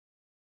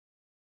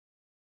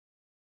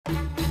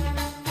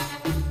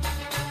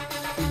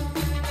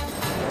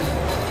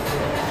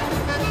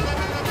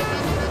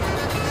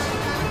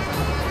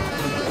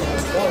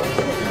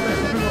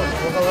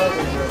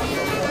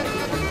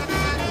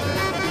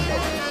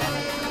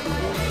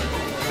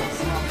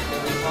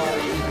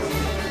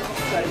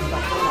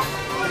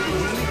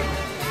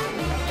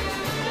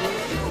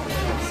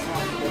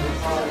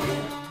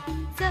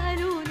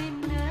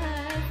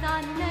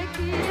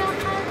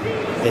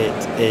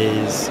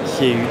is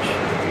huge.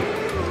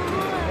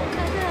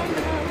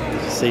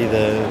 You see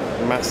the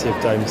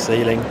massive dome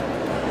ceiling.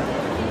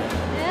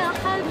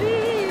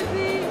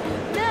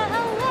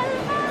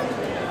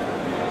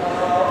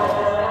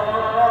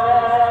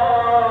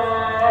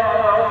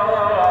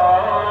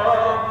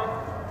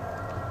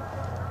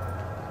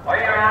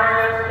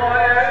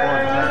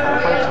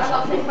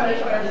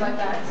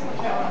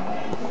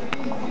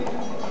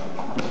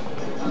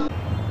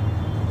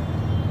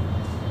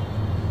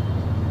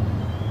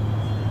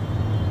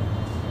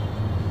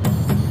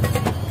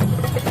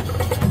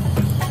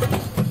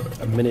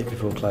 A minute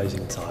before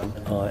closing time,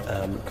 I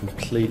am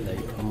completely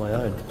on my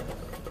own,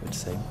 it would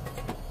seem.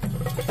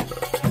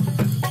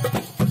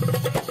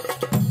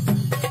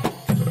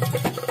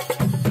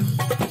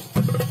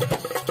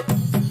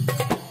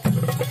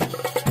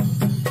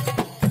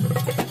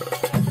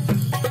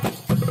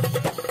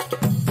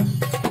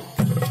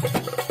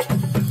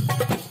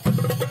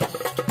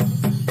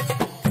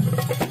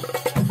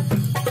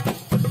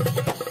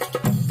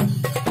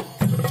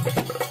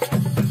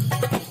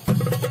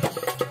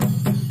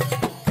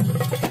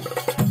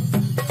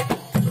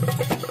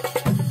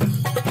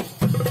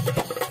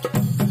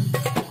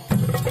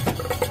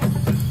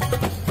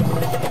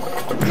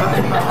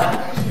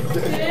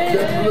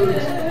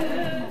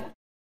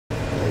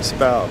 It's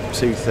about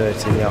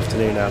 2:30 in the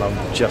afternoon now and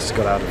I've just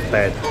got out of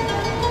bed.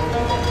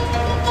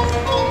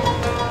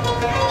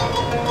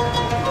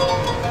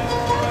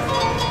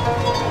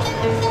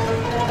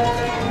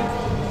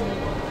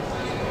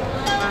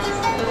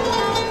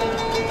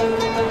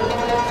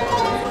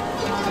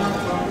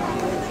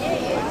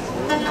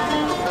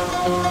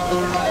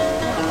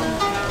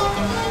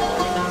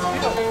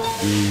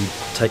 You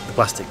take the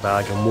plastic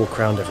bag and walk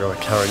around everywhere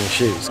carrying your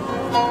shoes.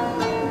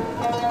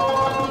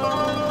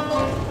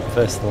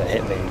 First thing that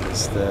hit me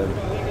was the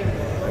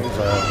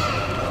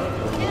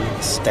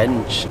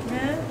stench.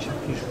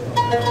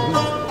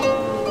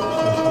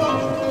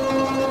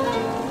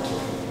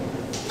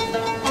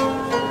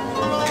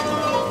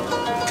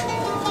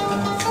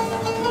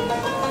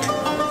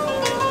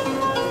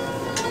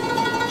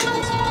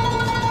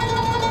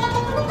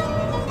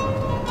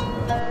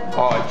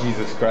 Oh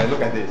Jesus Christ,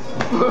 look at this.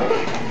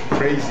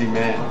 Crazy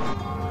man.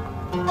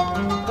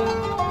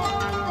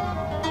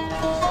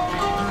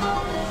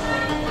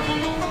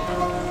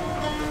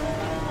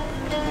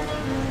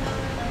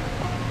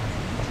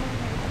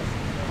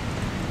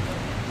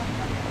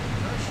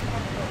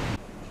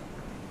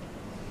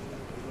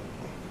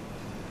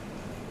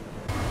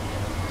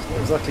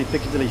 It's exactly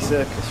Piccadilly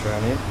Circus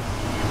around here.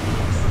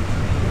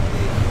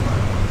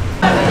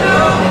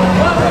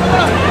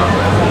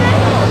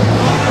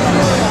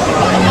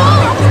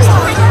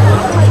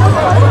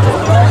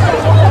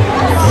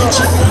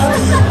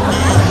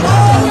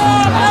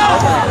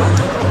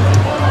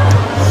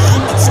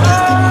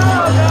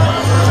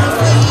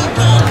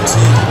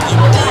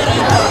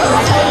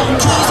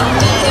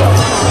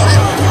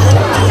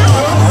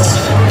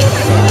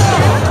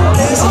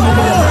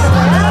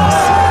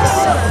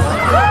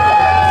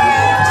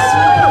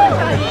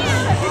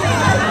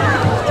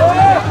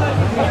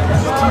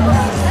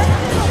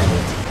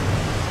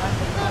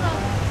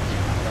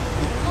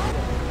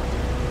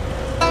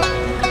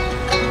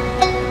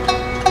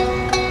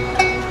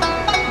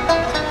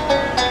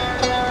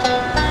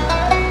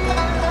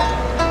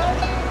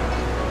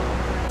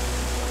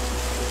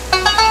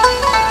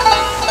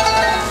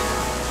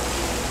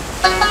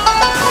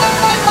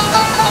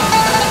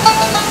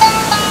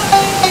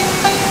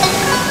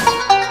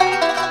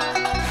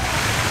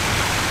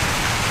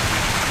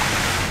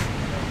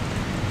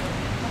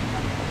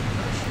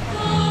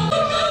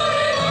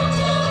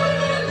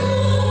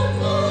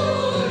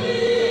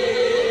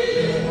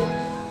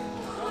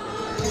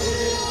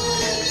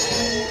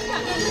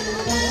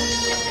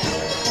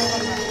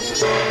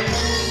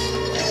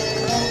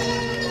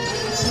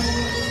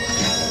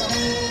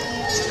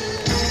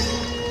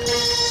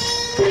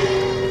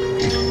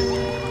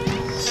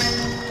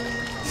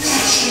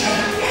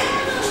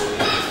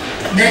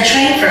 The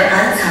train for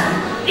Ansan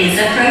is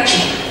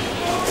approaching.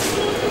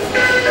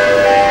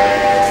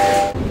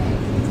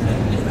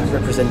 A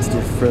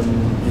representative from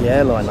the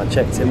airline I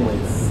checked in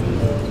with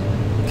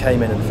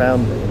came in and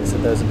found me and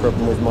said there was a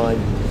problem with my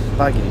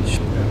baggage.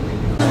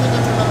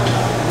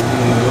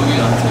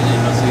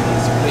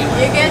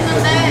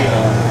 얘기했는데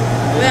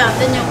왜 안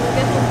됐냐고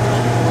계속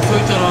물어요. 서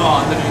있잖아.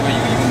 안 되는 거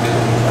이건데.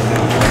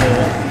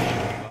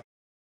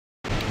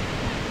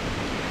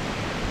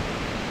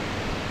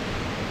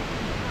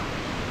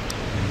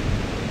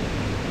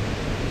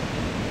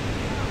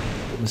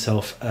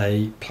 Myself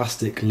a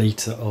plastic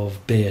litre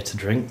of beer to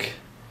drink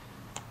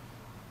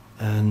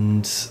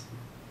and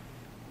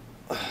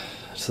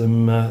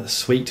some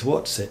sweet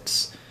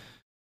Wotsits.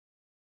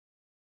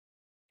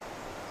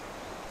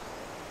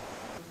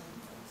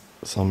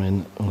 So I'm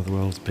in one of the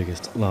world's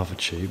biggest lava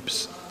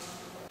tubes.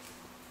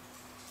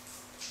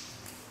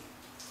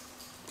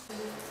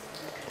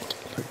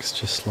 Looks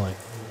just like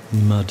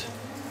mud.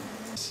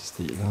 This is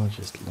the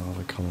largest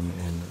lava column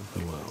in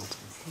the world.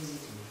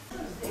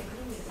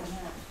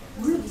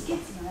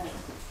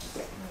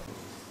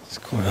 It's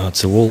quite hard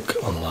to walk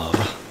on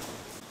lava.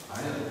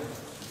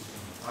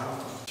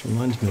 It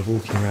reminds me of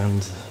walking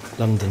around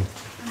London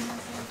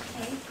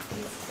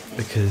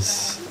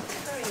because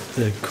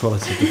the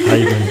quality of the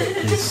pavement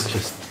is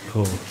just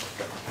poor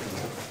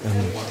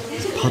and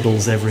there's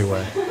puddles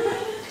everywhere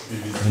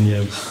and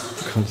you're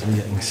constantly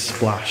getting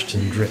splashed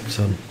and dripped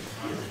on.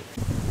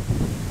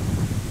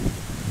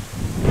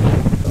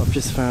 I've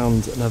just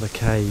found another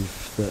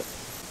cave that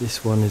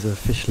this one is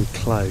officially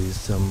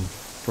closed. I'm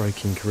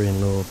breaking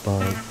Korean law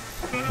by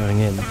going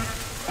in.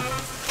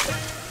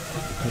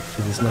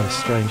 Hopefully there's no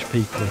strange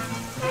people.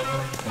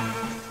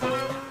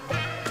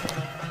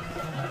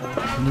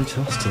 New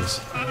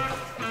hostels.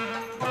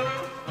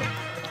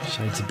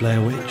 Shades of Blair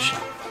Witch.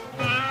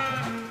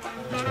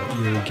 It's like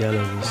Uri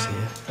Geller was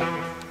here.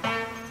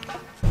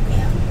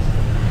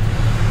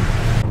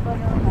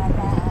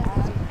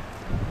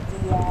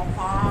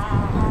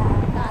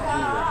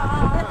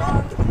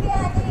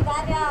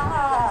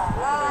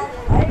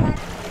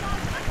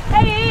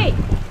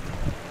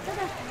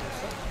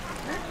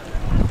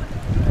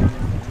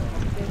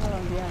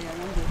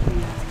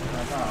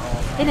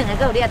 Thế đừng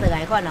có đi từ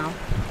cái con nó.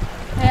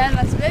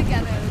 là sveglia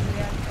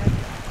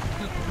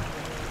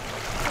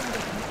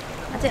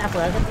这阿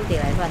婆跟弟弟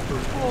来饭。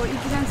哦，一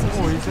天手气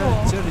不错。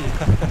这里。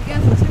一天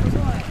手气不错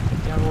哎。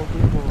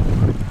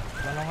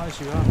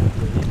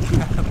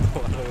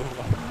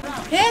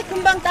예,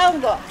 금방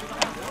따온 거.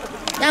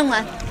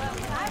 양만.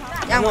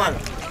 양만.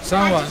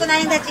 3원.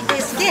 나인다 찍고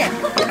있을게.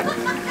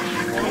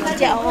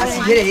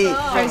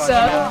海蛇。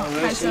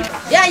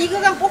 야,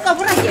 이거가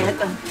볶아보라게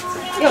했던.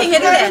 이렇게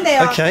해도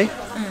된대요. Okay.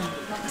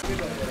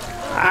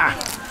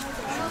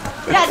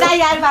 야, 나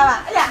봐봐.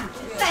 야,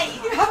 나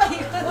이거 봐봐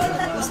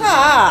이거.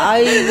 사,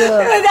 아이고.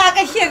 나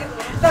아까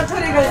너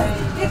소리가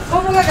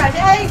고모가 가지.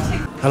 아이고.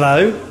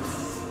 Hello.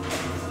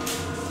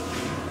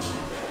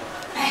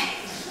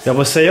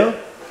 여보세요?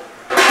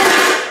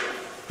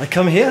 I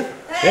come here?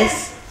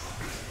 Yes.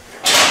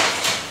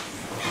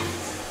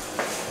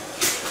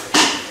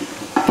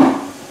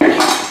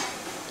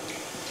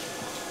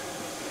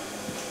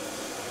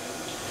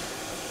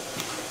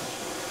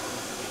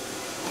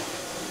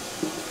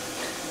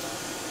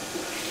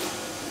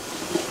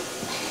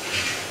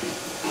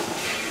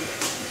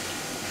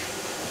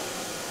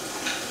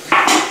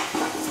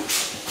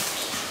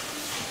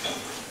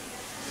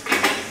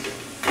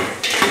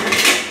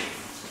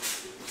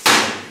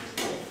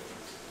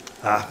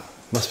 Ah,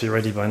 must be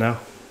ready by now.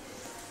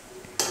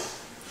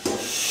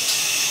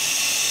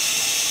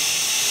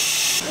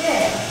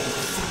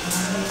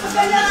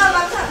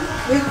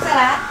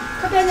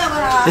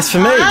 It's for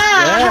me.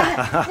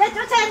 Yeah.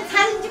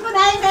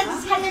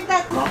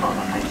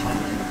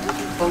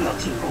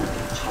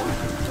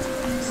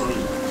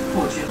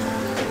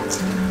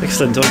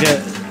 Excellent. Do I get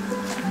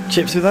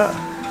chips with that?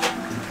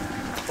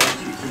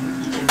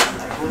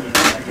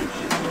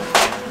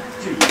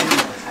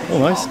 Oh,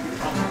 nice.